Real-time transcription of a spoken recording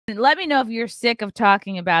Let me know if you're sick of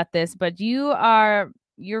talking about this, but you're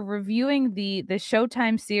reviewing the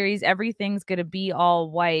Showtime series Everything's Gonna Be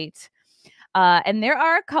All White. And there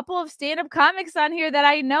are a couple of stand-up comics on here that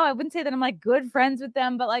I know. I wouldn't say that I'm like good friends with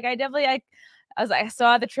them, but like I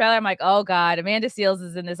saw the trailer. I'm like, oh God, Amanda Seales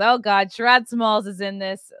is in this. Oh God, Sherrod Smalls is in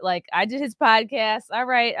this. Like, I did his podcast. All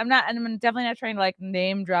right. I'm definitely not trying to like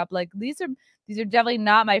name drop. Like, these are definitely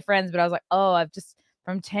not my friends, but I was like, oh, I've just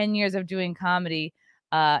from 10 years of doing comedy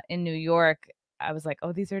in New York, I was like,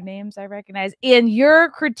 oh, these are names I recognize. And your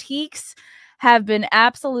critiques have been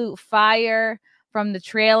absolute fire from the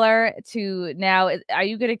trailer to now. Are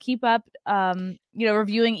you going to keep up,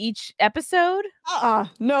 reviewing each episode?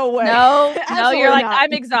 No way. No, you're like, not.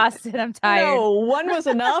 I'm exhausted. I'm tired. No, one was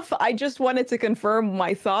enough. I just wanted to confirm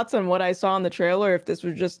my thoughts on what I saw in the trailer, if this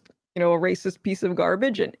was just, a racist piece of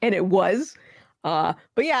garbage, and it was. But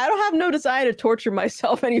yeah, I don't have no desire to torture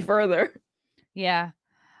myself any further. Yeah.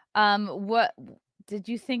 What did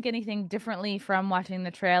you think anything differently from watching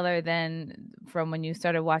the trailer than from when you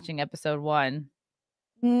started watching episode 1?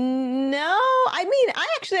 No, I mean,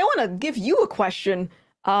 I want to give you a question.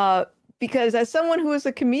 Because as someone who is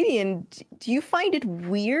a comedian, do you find it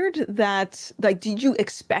weird that, like, did you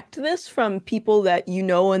expect this from people that you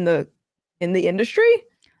know in the industry?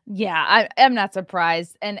 Yeah, I'm not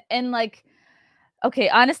surprised. And like, okay,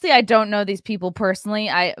 honestly, I don't know these people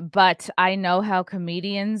personally. But I know how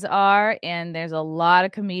comedians are, and there's a lot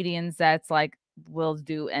of comedians that's like, will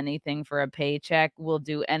do anything for a paycheck, will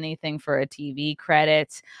do anything for a TV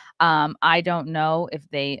credit. I don't know if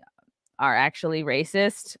they are actually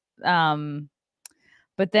racist.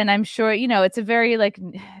 But then I'm sure, it's a very like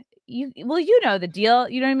you know the deal,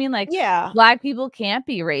 you know what I mean? Like, Yeah. Black people can't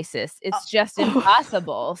be racist. It's just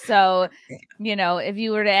impossible. So, if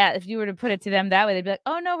you were to put it to them that way, they'd be like,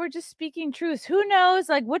 "Oh no, we're just speaking truth." Who knows?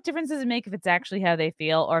 Like, what difference does it make if it's actually how they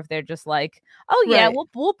feel, or if they're just like, "Oh yeah, Right.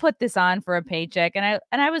 we'll put this on for a paycheck." And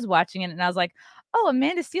I was watching it and I was like, "Oh,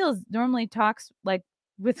 Amanda Seales normally talks like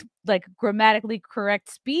with like grammatically correct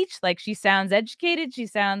speech. Like, she sounds educated. She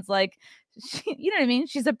sounds like you know what I mean?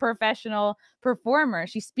 She's a professional performer.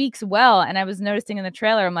 She speaks well." And I was noticing in the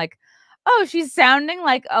trailer, I'm like, oh, she's sounding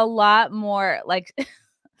like a lot more like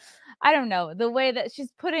I don't know, the way that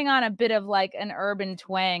she's putting on a bit of like an urban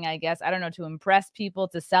twang, I guess. I don't know, to impress people,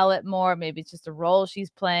 to sell it more. Maybe it's just a role she's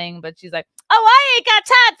playing, but she's like, oh, I ain't got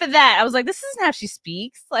time for that. I was like, this isn't how she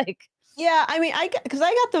speaks. Like, Yeah, I mean,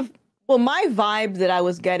 my vibe that I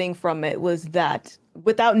was getting from it was that,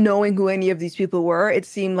 without knowing who any of these people were, it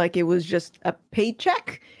seemed like it was just a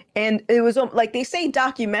paycheck. And it was like, they say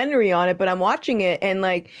documentary on it, but I'm watching it, and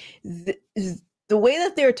like the way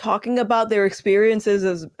that they're talking about their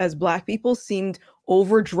experiences as Black people seemed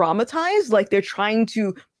over dramatized. Like, they're trying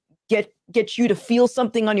to get you to feel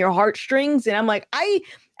something on your heartstrings. And I'm like, I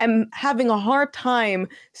am having a hard time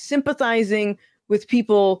sympathizing with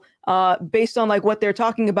people based on like what they're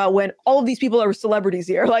talking about, when all of these people are celebrities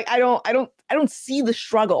here. Like, I don't see the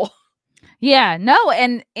struggle. yeah, no,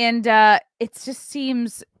 and it just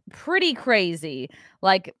seems pretty crazy.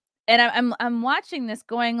 Like, and I'm watching this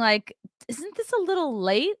going like, isn't this a little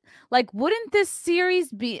late? Like, wouldn't this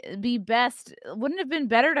series be best? Wouldn't it have been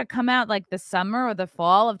better to come out like the summer or the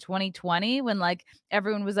fall of 2020, when like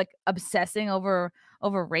everyone was like obsessing over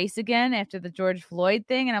race again after the George Floyd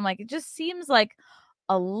thing? And I'm like, it just seems like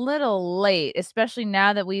a little late, especially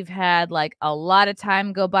now that we've had like a lot of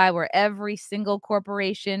time go by where every single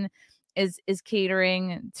corporation is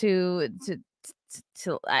catering to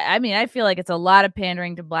I mean, I feel like it's a lot of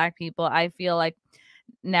pandering to Black people. I feel like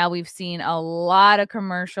now we've seen a lot of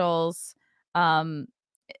commercials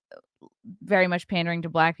very much pandering to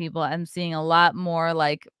Black people. I'm seeing a lot more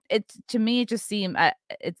like, it to me, it just seemed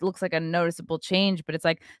it looks like a noticeable change, but it's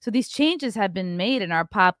like, so these changes have been made in our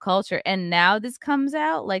pop culture, and now this comes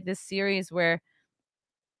out like this series where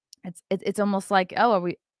it's almost like, oh, are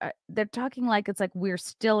we they're talking like it's like we're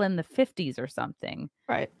still in the 50s or something.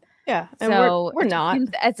 Right. Yeah. And So we're not.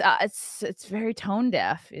 it's very tone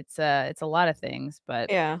deaf. It's a lot of things,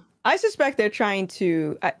 but Yeah. I suspect they're trying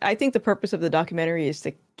to, I think the purpose of the documentary is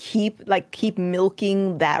to keep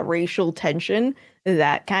milking that racial tension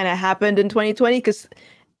that kind of happened in 2020. Because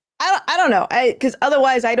I don't know. Because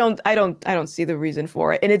otherwise I don't see the reason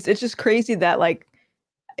for it. And it's just crazy that, like,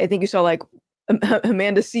 I think you saw like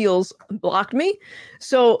Amanda Seales blocked me.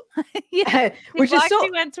 So yeah, which is so,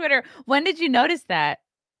 you on Twitter. When did you notice that?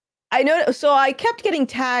 I know. So I kept getting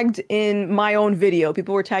tagged in my own video.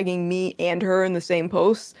 People were tagging me and her in the same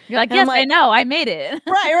posts. You're like, and yes, I'm like, I know, I made it.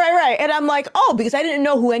 right. And I'm like, oh, because I didn't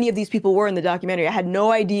know who any of these people were in the documentary. I had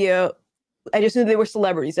no idea. I just knew they were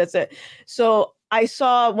celebrities. That's it. So I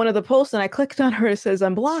saw one of the posts and I clicked on her. It says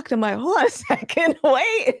I'm blocked. I'm like, hold on a second,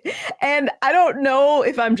 wait. And I don't know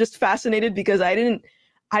if I'm just fascinated because I didn't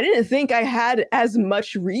think I had as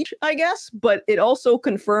much reach, I guess, but it also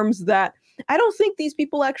confirms that I don't think these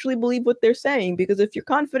people actually believe what they're saying, because if you're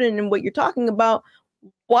confident in what you're talking about,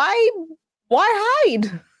 why why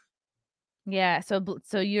hide? Yeah,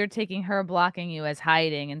 so you're taking her blocking you as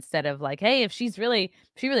hiding instead of like, hey, if she really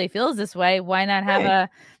feels this way, why not have Right. a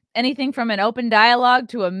anything from an open dialogue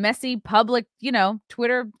to a messy public,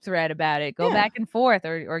 Twitter thread about it. Go Yeah. back and forth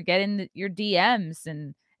or get in your DMs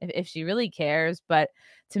and if she really cares. But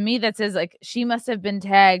to me, that says like she must have been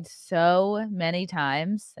tagged so many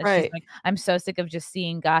times that she's Right. like, I'm so sick of just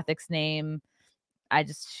seeing Gothic's name.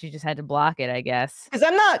 She just had to block it, I guess. Because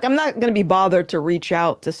I'm not gonna be bothered to reach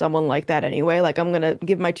out to someone like that anyway. Like I'm gonna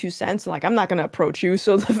give my 2 cents. Like I'm not gonna approach you.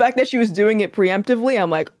 So the fact that she was doing it preemptively, I'm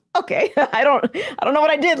like, okay, I don't know what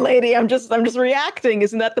I did, lady. I'm just reacting.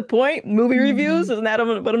 Isn't that the point? Movie reviews, Mhm. isn't that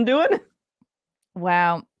what I'm doing?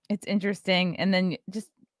 Wow, it's interesting, and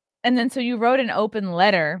then so you wrote an open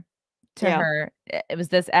letter to Yeah. her. It was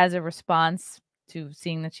this as a response to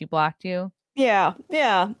seeing that she blocked you? Yeah,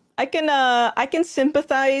 yeah. I can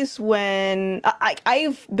sympathize when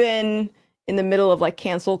I've been in the middle of like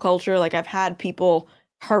cancel culture. Like I've had people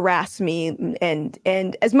harass me, and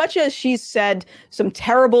as much as she's said some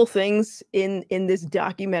terrible things in this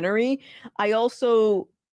documentary, I also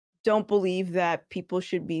don't believe that people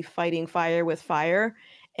should be fighting fire with fire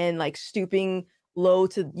and like stooping low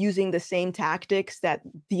to using the same tactics that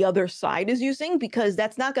the other side is using, because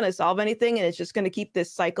that's not going to solve anything and it's just going to keep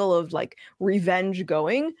this cycle of like revenge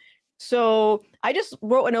going. So I just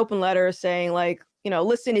wrote an open letter saying like,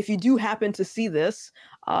 listen, if you do happen to see this,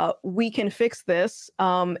 we can fix this,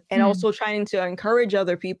 and Hmm. also trying to encourage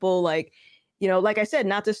other people, like, like I said,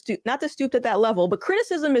 not to stoop at that level. But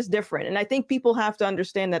criticism is different, and I think people have to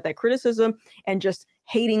understand that criticism and just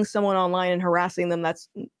hating someone online and harassing them, that's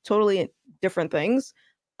totally different things.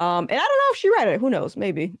 And I don't know if she read it. Who knows?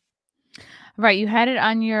 Maybe. Right, you had it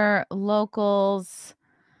on your locals.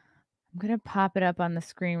 I'm gonna pop it up on the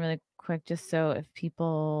screen really quick just so if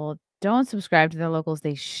people don't subscribe to their locals,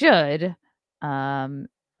 they should. Um,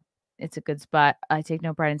 it's a good spot. I take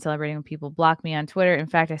no pride in celebrating when people block me on Twitter. In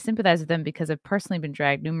fact, I sympathize with them because I've personally been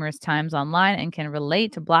dragged numerous times online and can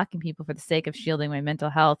relate to blocking people for the sake of shielding my mental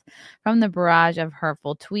health from the barrage of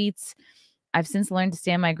hurtful tweets. I've since learned to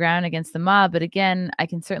stand my ground against the mob, but again, I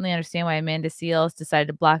can certainly understand why Amanda Seales decided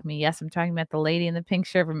to block me. Yes, I'm talking about the lady in the pink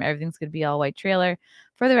shirt from Everything's Gonna Be All White trailer.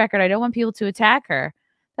 For the record, I don't want people to attack her.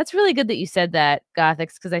 That's really good that you said that,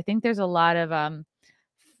 Gothix, because I think there's a lot of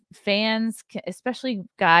fans, especially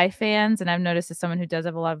guy fans, and I've noticed as someone who does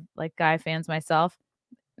have a lot of like guy fans myself.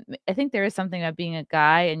 I think there is something about being a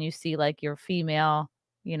guy and you see like your female,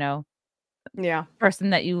 you know, Yeah. person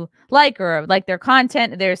that you like or like their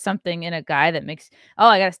content. There's something in a guy that makes, oh,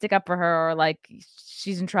 I got to stick up for her or like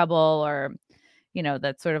she's in trouble or,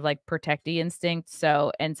 that sort of like protecty instinct.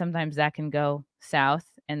 So, and sometimes that can go south.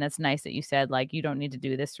 And that's nice that you said, like, you don't need to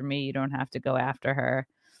do this for me. You don't have to go after her.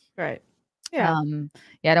 Right. Yeah. Um,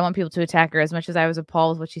 yeah, I don't want people to attack her as much as I was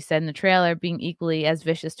appalled with what she said in the trailer. Being equally as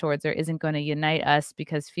vicious towards her isn't going to unite us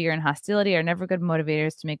because fear and hostility are never good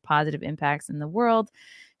motivators to make positive impacts in the world.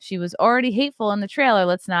 She was already hateful in the trailer.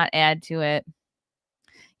 Let's not add to it.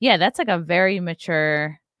 Yeah, that's like a very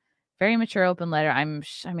mature open letter. I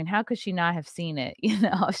mean, how could she not have seen it?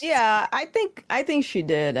 Yeah, I think she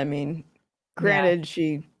did. I mean, Yeah. granted,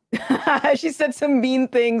 she she said some mean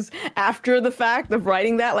things after the fact of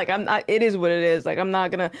writing that. Like I'm not. It is what it is. Like I'm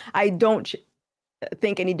not gonna. I don't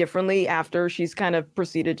think any differently after she's kind of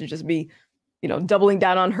proceeded to just be, doubling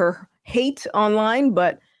down on her hate online.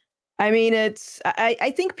 But I mean,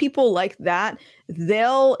 I think people like that,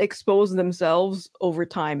 they'll expose themselves over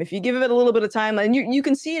time. If you give it a little bit of time, and you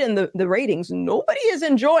can see it in the ratings, nobody is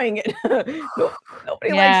enjoying it. No,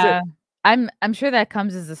 nobody likes it. Yeah. I'm sure that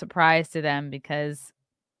comes as a surprise to them because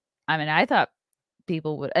I mean, I thought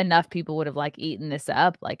enough people would have like eaten this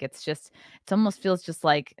up. Like it almost feels just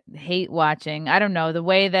like hate watching. I don't know the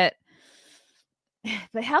way that,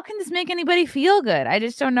 but how can this make anybody feel good? I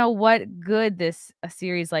just don't know what good a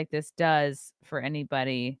series like this does for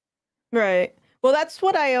anybody. Right. Well, that's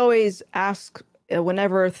what I always ask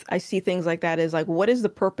whenever I see things like that, is like, what is the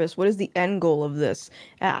purpose? What is the end goal of this?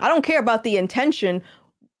 I don't care about the intention.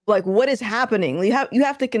 Like, what is happening? You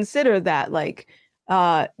have to consider that, like,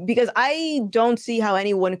 because I don't see how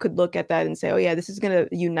anyone could look at that and say, oh yeah, this is gonna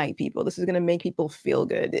unite people. This is gonna make people feel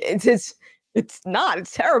good. It's not.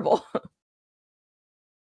 It's terrible.